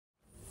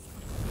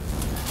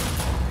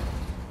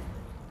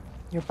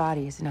Your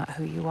body is not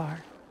who you are.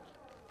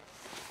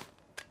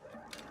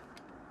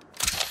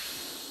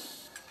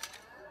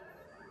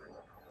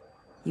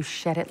 You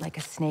shed it like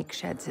a snake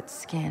sheds its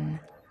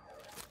skin.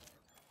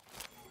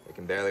 They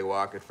can barely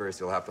walk at first,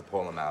 you'll have to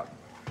pull him out.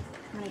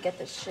 I'm gonna get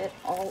this shit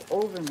all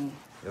over me.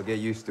 You'll get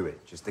used to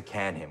it, just to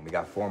can him. We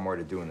got 4 more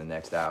to do in the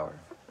next hour.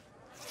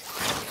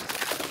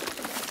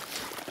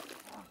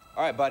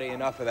 All right, buddy,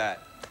 enough of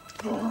that.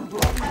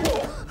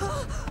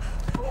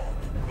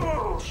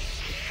 Oh,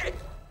 shit!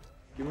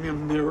 Give me a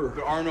mirror.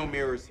 There are no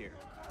mirrors here.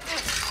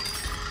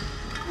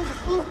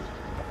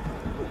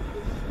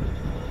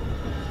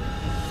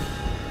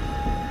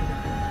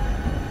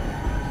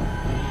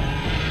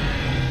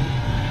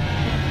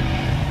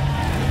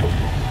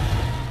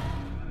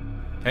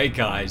 Hey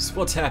guys,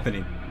 what's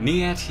happening?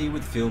 Niyat here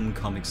with Film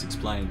Comics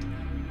Explained.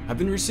 I've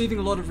been receiving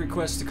a lot of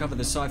requests to cover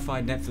the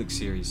sci-fi Netflix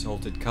series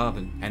Altered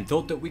Carbon, and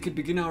thought that we could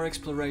begin our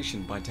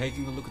exploration by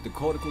taking a look at the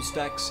cortical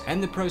stacks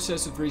and the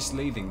process of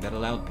re-sleeving that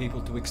allowed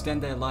people to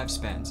extend their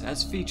lifespans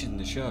as featured in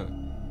the show.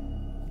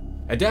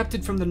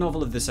 Adapted from the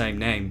novel of the same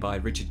name by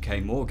Richard K.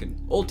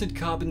 Morgan, Altered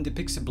Carbon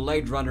depicts a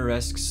Blade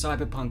Runner-esque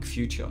cyberpunk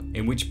future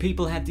in which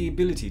people had the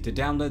ability to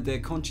download their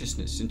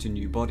consciousness into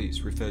new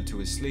bodies referred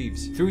to as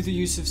sleeves through the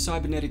use of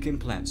cybernetic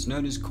implants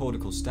known as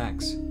cortical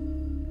stacks.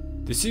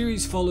 The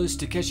series follows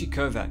Takeshi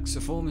Kovacs,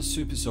 a former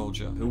super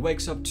soldier who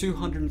wakes up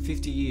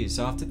 250 years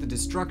after the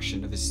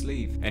destruction of his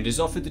sleeve and is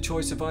offered the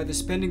choice of either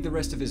spending the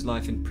rest of his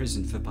life in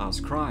prison for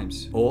past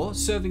crimes or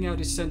serving out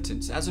his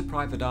sentence as a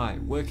private eye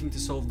working to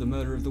solve the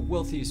murder of the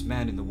wealthiest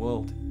man in the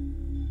world.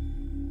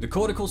 The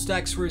cortical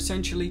stacks were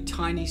essentially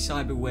tiny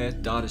cyberware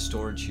data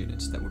storage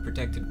units that were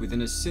protected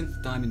within a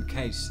synth diamond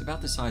case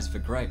about the size of a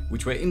grape,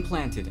 which were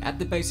implanted at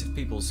the base of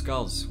people's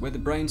skulls where the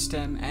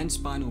brainstem and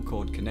spinal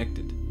cord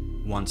connected.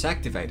 Once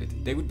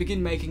activated, they would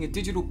begin making a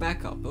digital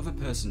backup of a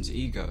person's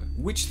ego,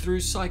 which through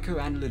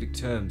psychoanalytic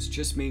terms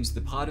just means the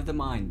part of the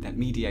mind that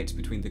mediates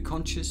between the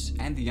conscious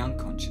and the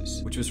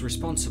unconscious, which was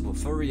responsible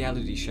for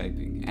reality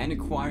shaping and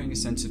acquiring a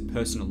sense of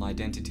personal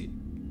identity.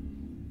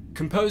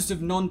 Composed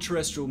of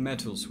non-terrestrial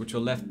metals which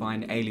were left by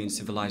an alien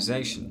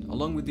civilization,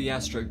 along with the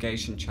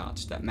astrogation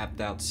charts that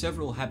mapped out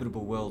several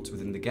habitable worlds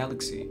within the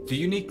galaxy, the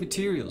unique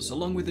materials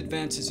along with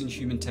advances in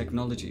human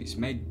technologies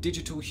made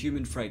digital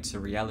human freights a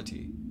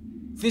reality.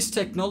 This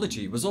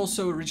technology was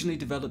also originally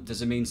developed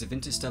as a means of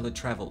interstellar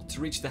travel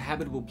to reach the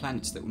habitable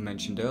planets that were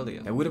mentioned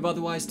earlier, that would have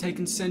otherwise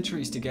taken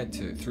centuries to get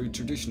to through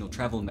traditional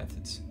travel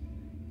methods.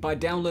 By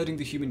downloading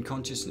the human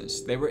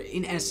consciousness, they were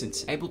in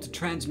essence able to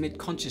transmit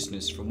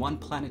consciousness from one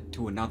planet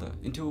to another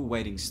into a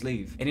waiting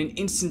sleeve, in an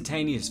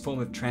instantaneous form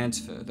of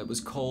transfer that was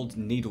called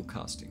needle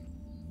casting.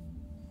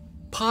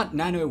 Part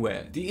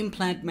nanoware, the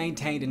implant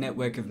maintained a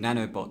network of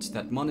nanobots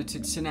that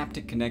monitored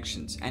synaptic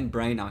connections and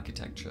brain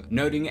architecture,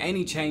 noting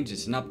any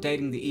changes and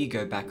updating the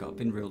ego backup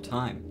in real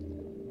time.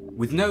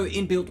 With no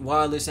inbuilt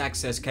wireless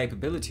access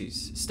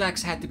capabilities,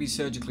 stacks had to be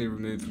surgically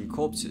removed from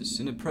corpses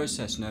in a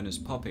process known as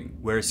popping,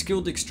 where a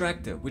skilled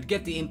extractor would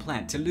get the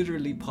implant to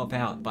literally pop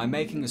out by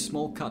making a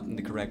small cut in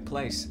the correct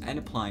place and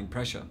applying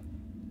pressure.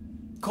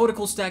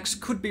 Cortical stacks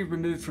could be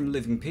removed from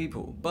living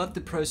people, but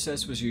the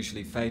process was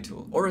usually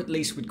fatal, or at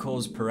least would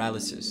cause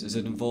paralysis as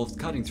it involved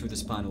cutting through the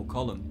spinal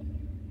column.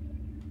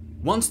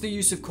 Once the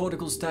use of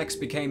cortical stacks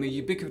became a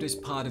ubiquitous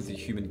part of the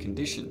human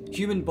condition,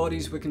 human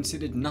bodies were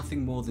considered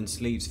nothing more than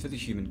sleeves for the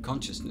human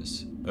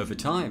consciousness. Over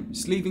time,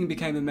 sleeving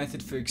became a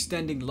method for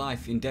extending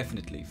life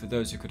indefinitely for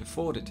those who could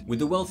afford it, with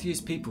the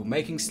wealthiest people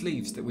making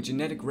sleeves that were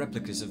genetic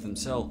replicas of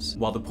themselves,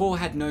 while the poor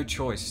had no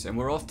choice and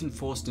were often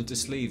forced into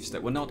sleeves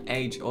that were not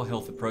age or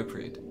health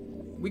appropriate.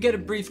 We get a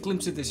brief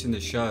glimpse of this in the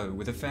show,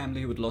 with a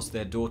family who had lost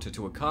their daughter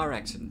to a car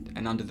accident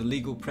and under the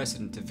legal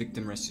precedent of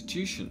victim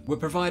restitution, were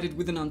provided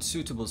with an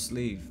unsuitable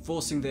sleeve,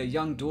 forcing their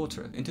young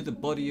daughter into the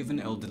body of an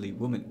elderly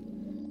woman.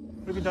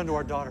 What have you done to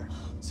our daughter?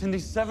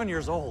 Cindy's 7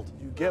 years old.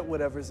 You get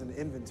whatever's in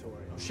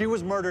inventory. She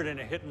was murdered in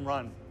a hit and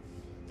run.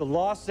 The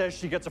law says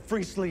she gets a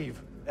free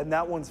sleeve. And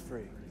that one's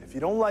free. If you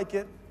don't like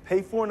it,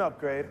 pay for an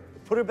upgrade,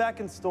 put her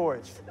back in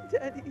storage.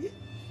 Daddy,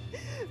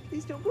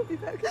 please don't put me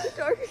back in the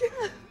dark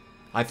again.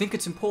 I think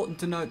it's important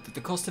to note that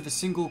the cost of a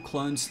single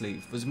clone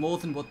sleeve was more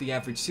than what the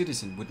average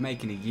citizen would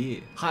make in a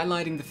year,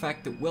 highlighting the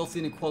fact that wealth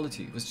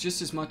inequality was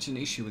just as much an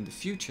issue in the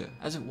future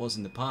as it was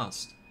in the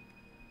past.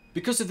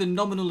 Because of the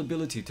nominal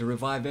ability to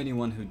revive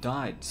anyone who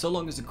died, so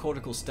long as the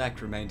cortical stack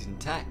remained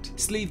intact,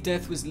 sleeve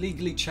death was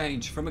legally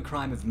changed from a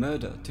crime of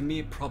murder to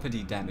mere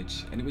property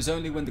damage, and it was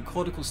only when the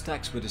cortical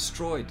stacks were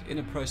destroyed in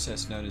a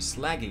process known as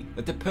slagging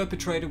that the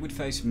perpetrator would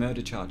face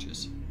murder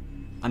charges.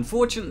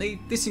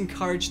 Unfortunately, this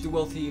encouraged the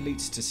wealthy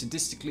elites to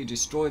sadistically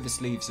destroy the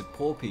sleeves of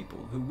poor people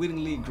who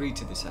willingly agreed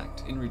to this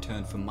act in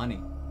return for money.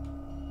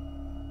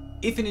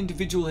 If an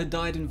individual had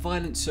died in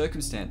violent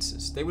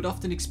circumstances, they would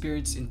often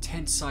experience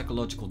intense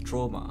psychological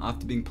trauma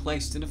after being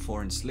placed in a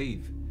foreign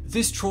sleeve.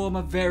 This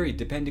trauma varied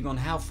depending on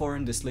how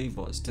foreign the sleeve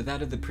was to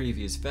that of the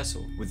previous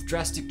vessel, with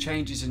drastic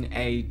changes in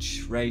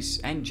age, race,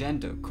 and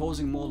gender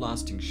causing more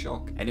lasting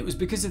shock. And it was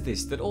because of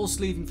this that all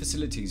sleeving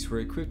facilities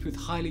were equipped with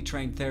highly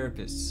trained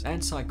therapists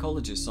and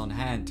psychologists on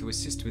hand to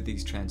assist with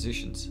these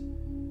transitions.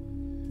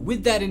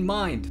 With that in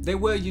mind, there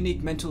were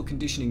unique mental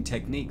conditioning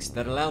techniques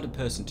that allowed a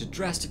person to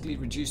drastically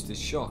reduce this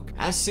shock,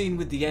 as seen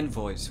with the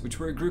Envoys, which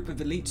were a group of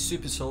elite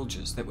super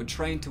soldiers that were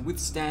trained to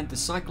withstand the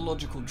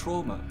psychological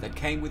trauma that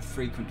came with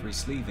frequent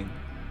resleeving.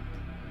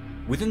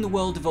 Within the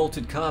world of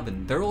Altered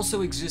Carbon, there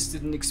also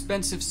existed an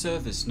expensive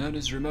service known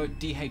as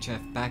Remote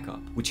DHF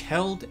Backup, which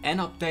held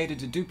and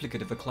updated a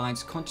duplicate of a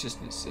client's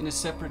consciousness in a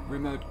separate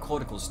remote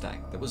cortical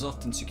stack that was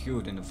often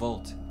secured in a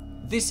vault.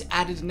 This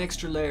added an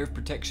extra layer of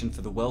protection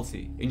for the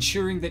wealthy,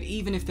 ensuring that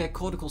even if their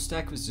cortical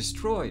stack was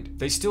destroyed,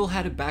 they still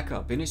had a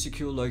backup in a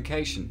secure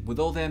location with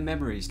all their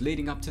memories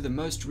leading up to the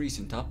most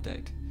recent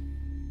update.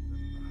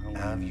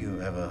 Have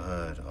you ever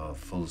heard of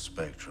full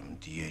spectrum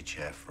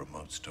DHF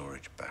remote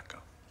storage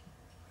backup?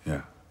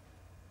 Yeah.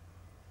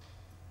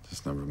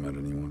 Just never met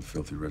anyone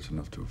filthy rich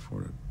enough to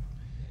afford it.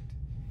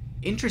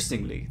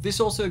 Interestingly, this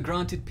also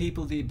granted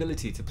people the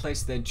ability to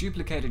place their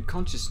duplicated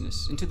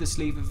consciousness into the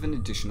sleeve of an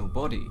additional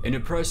body, in a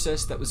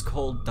process that was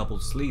called double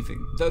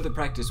sleeving, though the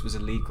practice was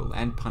illegal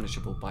and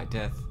punishable by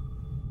death.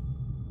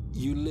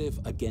 You live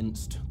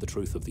against the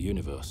truth of the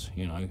universe,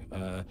 you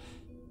know.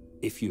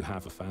 If you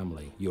have a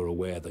family, you're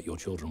aware that your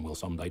children will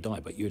someday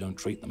die, but you don't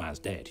treat them as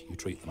dead. You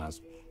treat them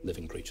as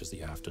living creatures that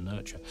you have to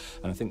nurture.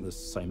 And I think the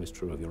same is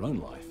true of your own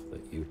life,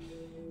 that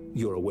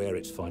you're aware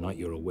it's finite,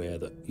 you're aware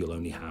that you'll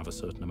only have a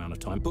certain amount of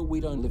time, but we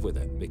don't live with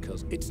it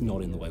because it's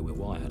not in the way we're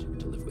wired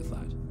to live with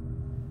that.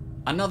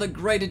 Another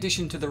great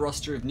addition to the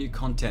roster of new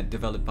content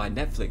developed by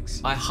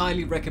Netflix. I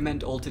highly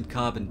recommend Altered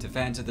Carbon to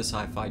fans of the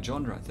sci-fi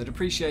genre that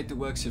appreciate the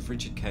works of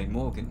Richard K.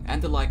 Morgan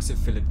and the likes of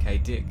Philip K.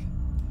 Dick.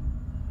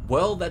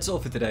 Well, that's all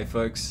for today,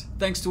 folks.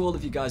 Thanks to all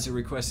of you guys who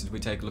requested we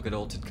take a look at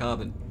Altered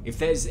Carbon. If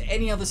there's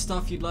any other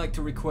stuff you'd like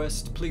to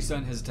request, please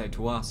don't hesitate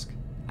to ask.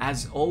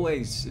 As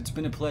always, it's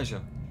been a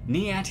pleasure.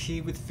 Niyat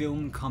here with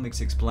Film Comics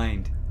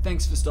Explained.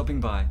 Thanks for stopping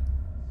by.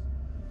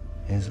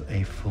 Is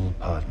a full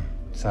pardon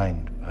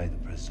signed by the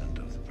President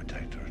of the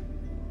Protectorate.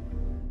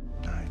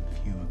 Now,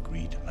 if you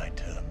agree to my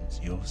terms,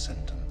 your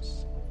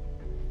sentence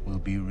will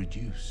be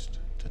reduced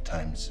to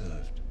time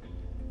served.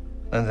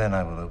 And then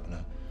I will open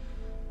a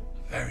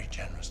very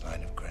generous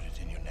line of credit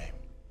in your name.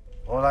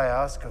 All I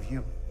ask of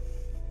you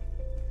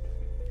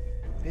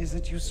is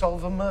that you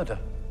solve a murder.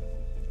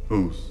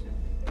 Whose?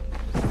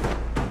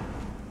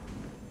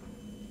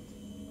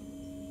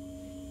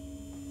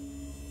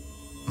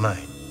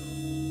 Mine.